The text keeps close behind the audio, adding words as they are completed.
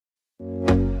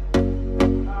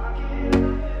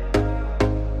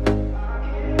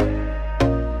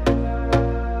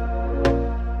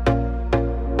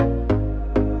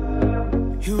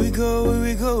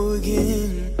go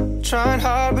again. Trying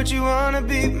hard, but you wanna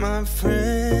be my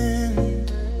friend.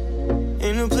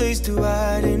 Ain't no place to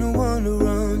hide, ain't no one to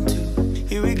run to.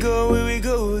 Here we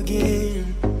go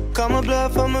again. Call my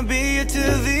bluff, I'ma be here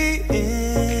till the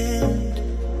end.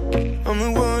 I'm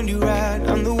the one you ride,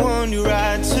 I'm the one you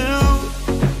ride to.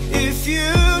 If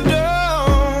you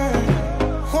don't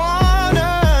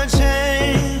wanna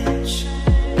change,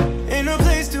 ain't no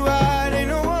place to hide, ain't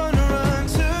no one to run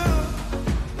to.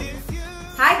 If you...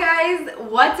 Hi guys,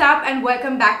 what's up and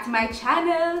welcome back to my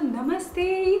channel.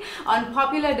 Namaste. On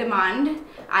popular demand,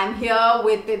 I'm here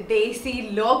with the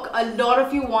Desi look. A lot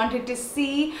of you wanted to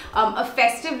see a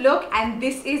festive look, and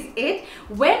this is it.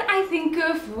 When I think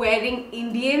of wearing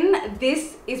Indian,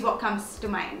 this is what comes to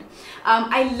mind.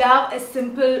 I love a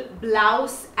simple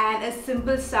blouse and a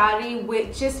simple sari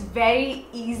with just very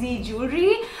easy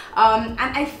jewelry,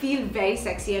 and I feel very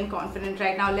sexy and confident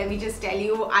right now. Let me just tell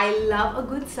you, I love a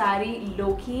good sari.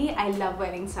 Low-key, I love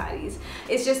wearing saris.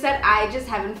 It's just that I just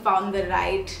haven't found the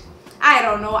right, I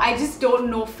don't know, I just don't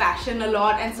know fashion a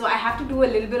lot, and so I have to do a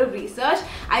little bit of research.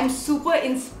 I'm super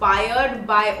inspired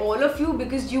by all of you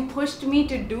because you pushed me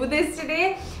to do this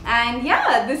today, and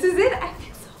yeah, this is it. I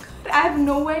feel so good. I have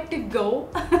nowhere to go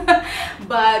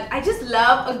but I just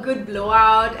love a good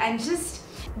blowout, and just,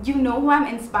 you know who I'm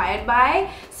inspired by?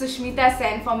 Sushmita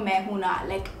Sen from Main Hoon Na.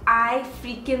 Like, I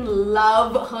freaking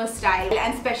love her style,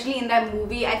 and especially in that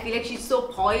movie, I feel like she's so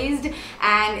poised,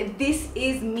 and this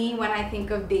is me when I think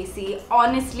of Desi.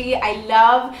 Honestly, I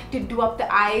love to do up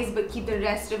the eyes but keep the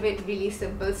rest of it really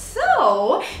simple.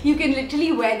 So you can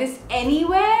literally wear this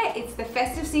anywhere. It's the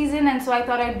festive season, and so I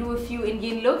thought I'd do a few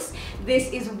Indian looks.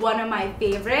 This is one of my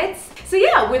favorites. So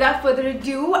yeah, without further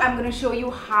ado, I'm gonna show you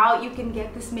how you can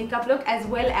get this makeup look, as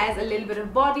well as a little bit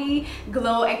of body,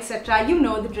 glow, etc. You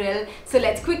know the drill. So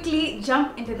let's quickly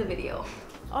jump into the video.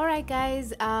 Alright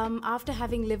guys, after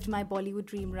having lived my Bollywood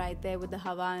dream right there with the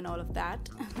hawa and all of that,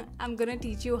 I'm gonna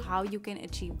teach you how you can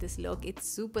achieve this look. It's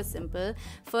super simple.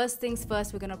 First things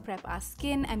first, we're gonna prep our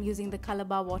skin. I'm using the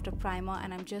Colorbar water primer,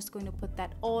 and I'm just going to put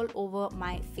that all over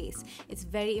my face. It's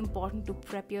very important to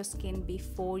prep your skin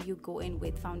before you go in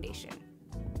with foundation.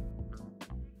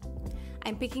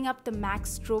 I'm picking up the MAC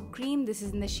Strobe Cream. This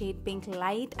is in the shade Pink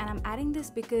Light, and I'm adding this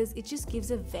because it just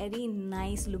gives a very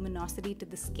nice luminosity to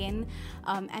the skin.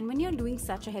 And when you're doing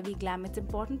such a heavy glam, it's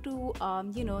important to,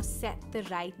 you know, set the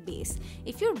right base.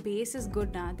 If your base is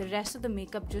good now, the rest of the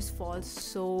makeup just falls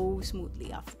so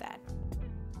smoothly after that.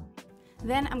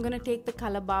 Then I'm gonna take the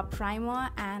Colorbar primer,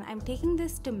 and I'm taking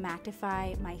this to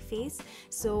mattify my face.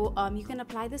 So you can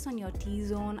apply this on your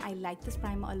T-zone. I like this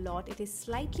primer a lot. It is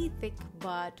slightly thick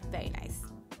but very nice.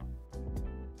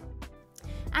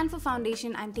 And for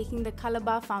foundation, I'm taking the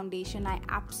Colorbar foundation. I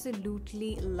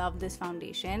absolutely love this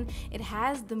foundation. It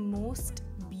has the most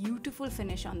beautiful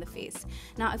finish on the face.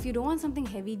 Now, if you don't want something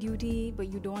heavy duty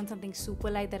but you don't want something super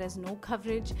light that has no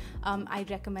coverage, I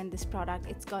recommend this product.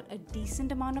 It's got a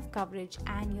decent amount of coverage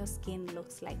and your skin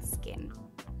looks like skin.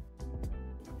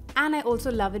 And I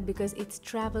also love it because it's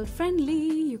travel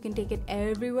friendly. You can take it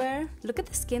everywhere. Look at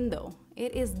the skin though.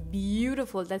 It is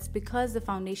beautiful. That's because the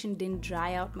foundation didn't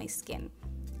dry out my skin.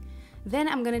 Then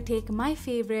I'm gonna take my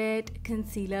favorite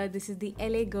concealer. This is the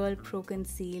LA Girl Pro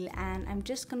Conceal, and I'm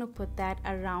just gonna put that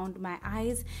around my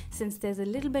eyes. Since there's a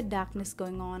little bit darkness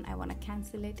going on, I wanna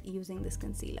cancel it using this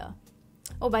concealer.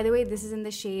 Oh, by the way, this is in the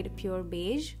shade Pure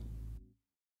Beige.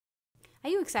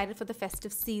 Are you excited for the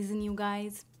festive season, you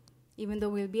guys? Even though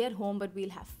we'll be at home, but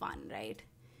we'll have fun, right?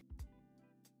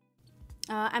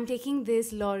 I'm taking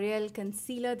this L'Oreal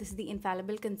concealer. This is the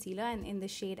Infallible concealer, and in the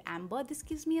shade Amber. This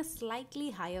gives me a slightly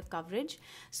higher coverage.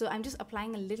 So I'm just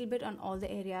applying a little bit on all the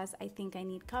areas I think I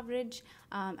need coverage.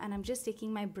 And I'm just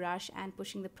taking my brush and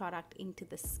pushing the product into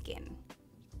the skin.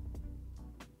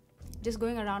 Just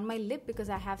going around my lip because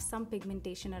I have some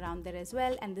pigmentation around there as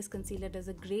well, and this concealer does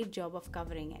a great job of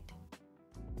covering it.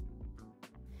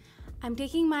 I'm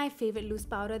taking my favorite loose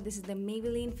powder. This is the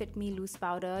Maybelline FitMe loose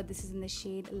powder. This is in the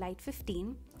shade Light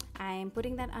 15. I'm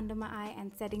putting that under my eye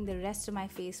and setting the rest of my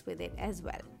face with it as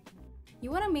well.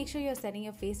 You want to make sure you're setting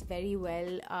your face very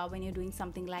well when you're doing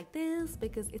something like this,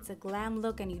 because it's a glam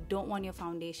look and you don't want your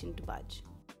foundation to budge.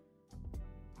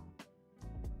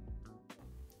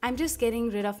 I'm just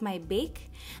getting rid of my bake,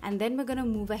 and then we're gonna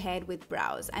move ahead with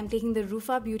brows. I'm taking the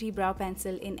Rufa Beauty Brow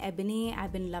Pencil in Ebony.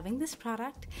 I've been loving this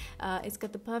product. It's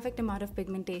got the perfect amount of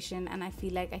pigmentation, and I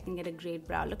feel like I can get a great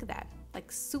brow. Look at that,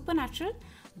 like super natural,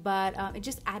 but it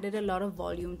just added a lot of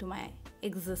volume to my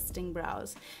existing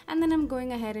brows. And then I'm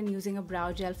going ahead and using a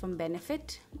brow gel from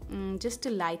Benefit just to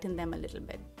lighten them a little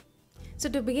bit. So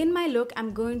to begin my look,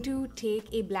 I'm going to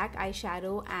take a black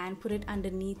eyeshadow and put it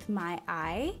underneath my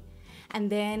eye, and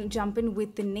then jump in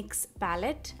with the NYX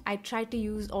palette. I tried to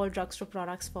use all drugstore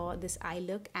products for this eye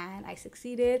look and I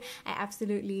succeeded. I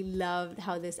absolutely loved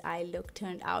how this eye look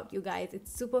turned out, you guys.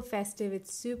 It's super festive,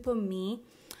 it's super me.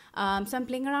 So I'm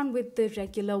playing around with the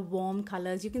regular warm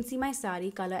colors. You can see my saree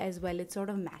color as well, it's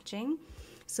sort of matching.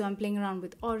 So I'm playing around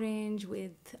with orange,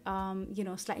 with you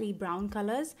know, slightly brown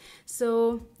colors.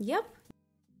 So yep,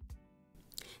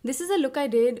 this is a look I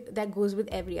did that goes with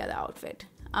every other outfit.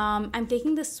 I'm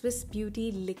taking the Swiss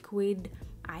Beauty liquid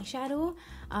eyeshadow,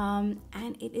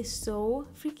 and it is so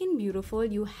freaking beautiful.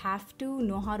 You have to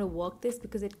know how to work this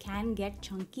because it can get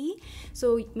chunky.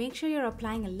 So make sure you're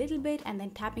applying a little bit and then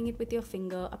tapping it with your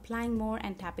finger, applying more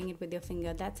and tapping it with your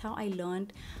finger. That's how I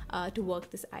learned to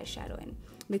work this eyeshadow in,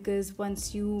 because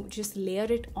once you just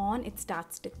layer it on, it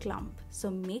starts to clump. So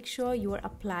make sure you are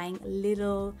applying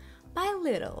little by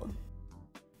little.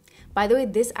 By the way,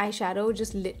 this eyeshadow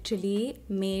just literally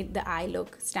made the eye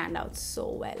look stand out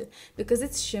so well because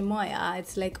it's shimmer, yeah.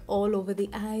 It's like all over the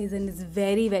eyes and it's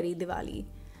very, very Diwali.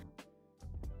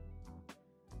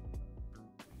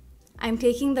 I'm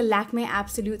taking the Lakme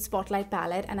Absolute Spotlight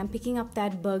palette and I'm picking up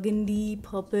that burgundy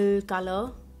purple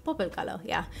color,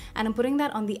 yeah, and I'm putting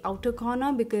that on the outer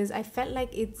corner because I felt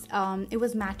like it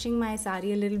was matching my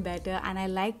saree a little better, and I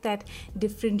like that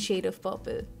different shade of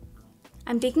purple.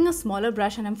 I'm taking a smaller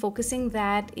brush and I'm focusing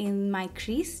that in my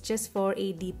crease just for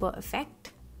a deeper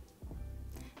effect.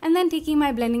 And then taking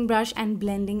my blending brush and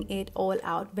blending it all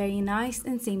out very nice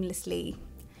and seamlessly.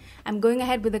 I'm going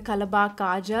ahead with the Colorbar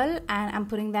Kajal and I'm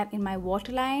putting that in my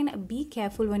waterline. Be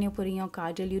careful when you're putting your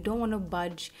Kajal. You don't want to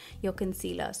budge your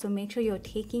concealer. So make sure you're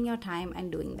taking your time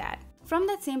and doing that. From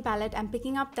that same palette, I'm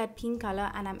picking up that pink color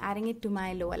and I'm adding it to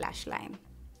my lower lash line.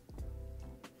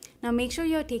 Now make sure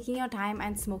you're taking your time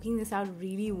and smoking this out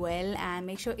really well and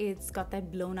make sure it's got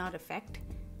that blown out effect.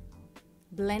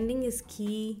 Blending is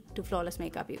key to flawless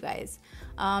makeup, you guys.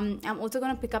 I'm also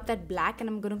going to pick up that black and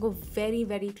I'm going to go very,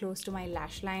 very close to my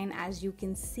lash line, as you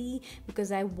can see,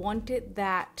 because I wanted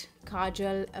that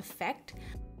Kajal effect.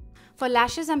 For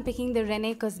lashes, I'm picking the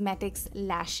Renee Cosmetics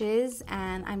lashes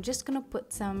and I'm just going to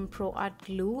put some Pro Art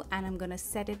glue and I'm going to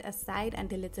set it aside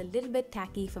until it's a little bit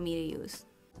tacky for me to use.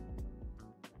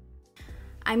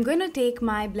 I'm going to take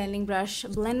my blending brush,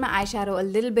 blend my eyeshadow a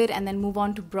little bit and then move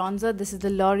on to bronzer. This is the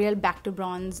L'Oreal Back to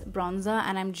Bronze bronzer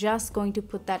and I'm just going to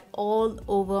put that all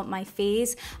over my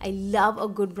face. I love a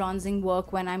good bronzing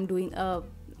work when I'm doing a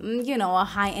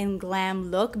high-end glam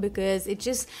look because it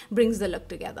just brings the look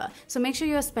together. So make sure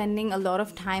you're spending a lot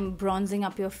of time bronzing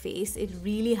up your face. It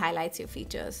really highlights your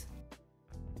features.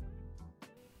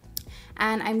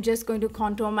 And I'm just going to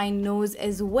contour my nose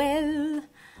as well.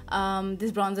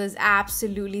 This bronzer is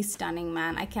absolutely stunning,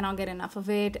 man. I cannot get enough of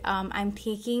it. I'm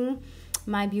taking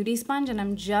my beauty sponge and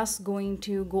I'm just going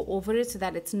to go over it so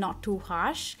that it's not too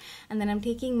harsh. And then I'm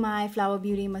taking my Flower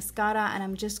Beauty mascara and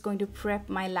I'm just going to prep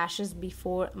my lashes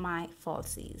before my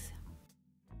falsies.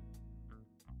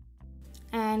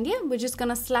 And yeah, we're just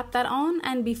gonna slap that on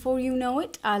and before you know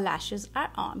it, our lashes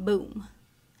are on. Boom.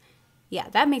 Yeah,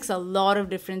 that makes a lot of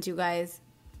difference, you guys.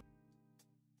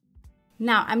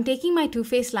 Now, I'm taking my Too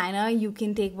Faced liner. You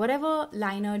can take whatever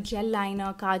liner, gel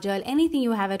liner, kajal, anything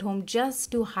you have at home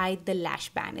just to hide the lash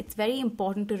band. It's very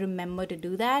important to remember to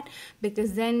do that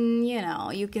because then,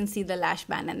 you can see the lash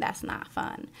band and that's not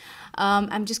fun.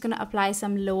 I'm just going to apply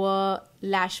some lower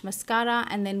lash mascara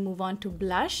and then move on to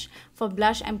blush. For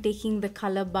blush, I'm taking the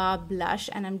Colorbar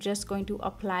blush and I'm just going to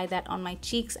apply that on my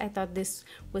cheeks. I thought this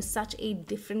was such a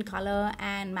different color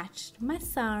and matched my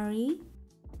saree.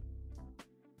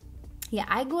 Yeah,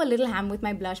 I go a little ham with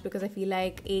my blush because I feel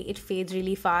like A, it fades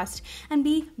really fast, and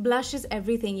B, blush is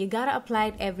everything. You gotta apply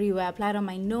it everywhere. Apply it on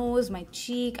my nose, my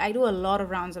cheek. I do a lot of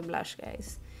rounds of blush,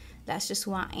 guys. That's just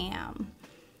who I am.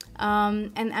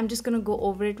 And I'm just gonna go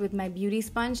over it with my beauty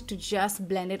sponge to just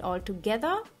blend it all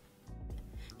together.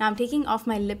 Now I'm taking off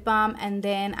my lip balm and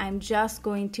then I'm just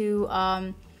going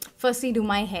to firstly do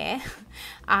my hair.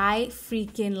 I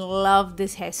freaking love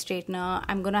this hair straightener.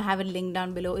 I'm gonna have it linked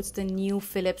down below. It's the new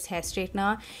Philips hair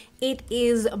straightener. It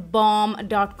is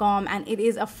bomb.com and it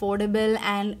is affordable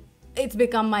and it's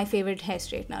become my favorite hair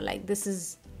straightener. Like, this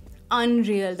is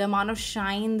unreal. The amount of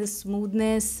shine, the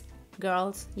smoothness,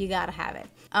 girls, you gotta have it.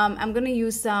 I'm gonna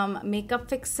use some makeup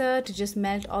fixer to just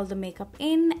melt all the makeup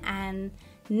in, and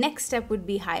next step would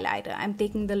be highlighter. I'm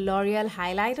taking the L'Oreal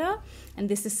highlighter and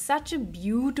this is such a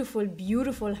beautiful,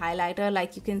 beautiful highlighter.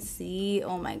 Like you can see,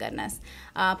 oh my goodness,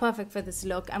 perfect for this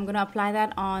look. I'm gonna apply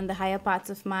that on the higher parts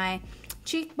of my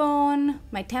cheekbone,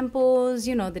 my temples,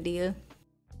 you know the deal.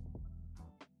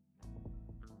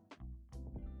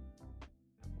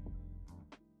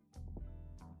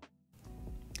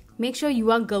 make sure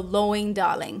you are glowing,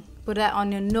 darling. Put that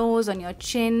on your nose, on your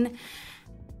chin.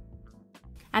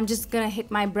 I'm just gonna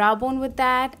hit my brow bone with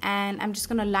that, and I'm just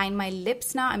gonna line my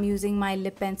lips now. I'm using my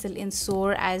lip pencil in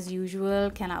Soar as usual.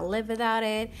 Cannot live without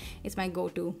it. It's my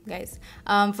go-to, guys.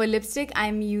 For lipstick,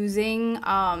 I'm using,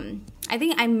 I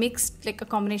think I mixed like a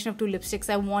combination of two lipsticks.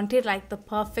 I wanted like the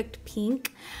perfect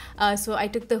pink. So I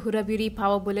took the Huda Beauty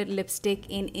Power Bullet lipstick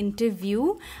in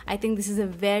Interview. I think this is a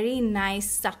very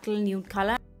nice, subtle nude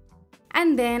color.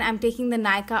 And then I'm taking the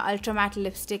Nykaa Ultra Matte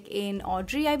lipstick in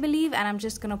Audrey, I believe, and I'm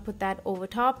just gonna put that over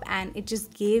top, and it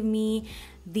just gave me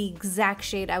the exact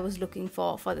shade I was looking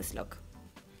for this look.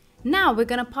 Now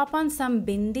we're gonna pop on some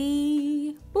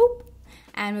bindi, boop,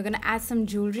 and we're gonna add some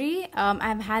jewelry.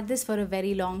 I've had this for a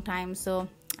very long time, so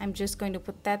I'm just going to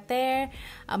put that there.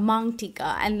 Mang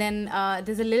tika. And then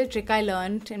there's a little trick I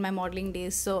learned in my modeling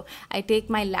days. So I take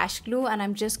my lash glue and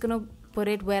I'm just gonna put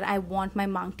it where I want my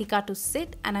Mang tika to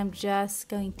sit, and I'm just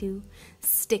going to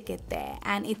stick it there,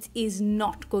 and it is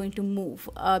not going to move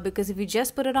because if you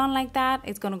just put it on like that,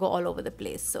 it's gonna go all over the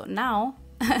place. So now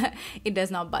it does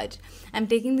not budge. I'm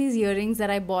taking these earrings that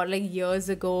I bought like years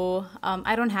ago.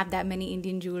 I don't have that many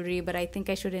Indian jewelry, but I think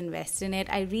I should invest in it.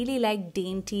 I really like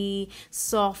dainty,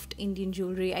 soft Indian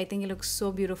jewelry. I think it looks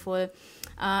so beautiful.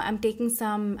 I'm taking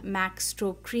some MAC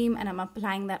Stroke Cream and I'm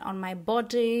applying that on my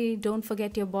body. Don't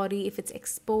forget your body. If it's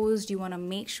exposed, you want to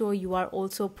make sure you are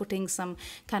also putting some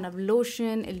kind of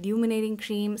lotion, illuminating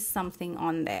cream, something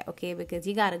on there, okay? Because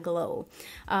you gotta glow.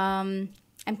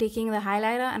 I'm taking the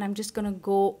highlighter and I'm just gonna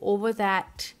go over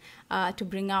that to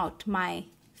bring out my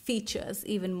features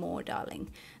even more,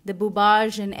 darling. The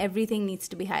boobage and everything needs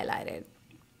to be highlighted.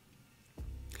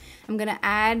 I'm gonna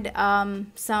add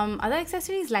some other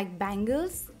accessories like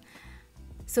bangles.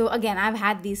 So again, I've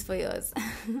had these for years.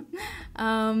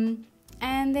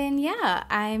 And then yeah,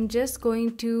 I'm just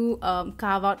going to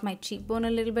carve out my cheekbone a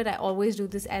little bit. I always do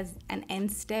this as an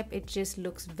end step. It just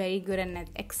looks very good and it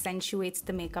accentuates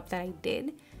the makeup that I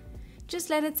did. Just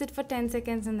let it sit for 10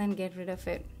 seconds and then get rid of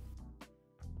it.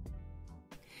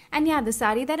 And yeah, the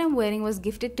saree that I'm wearing was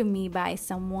gifted to me by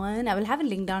someone. I will have a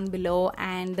link down below,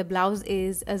 and the blouse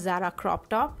is a Zara crop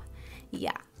top.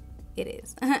 Yeah, it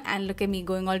is. And look at me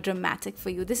going all dramatic for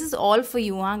you. This is all for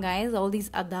you, huh, guys? All these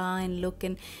ada and look,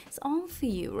 and it's all for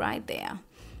you right there.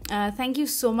 Thank you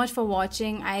so much for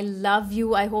watching. I love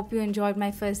you. I hope you enjoyed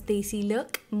my first Desi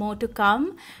look. More to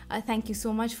come. Thank you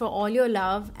so much for all your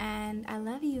love, and I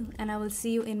love you. And I will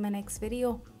see you in my next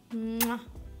video. Mwah.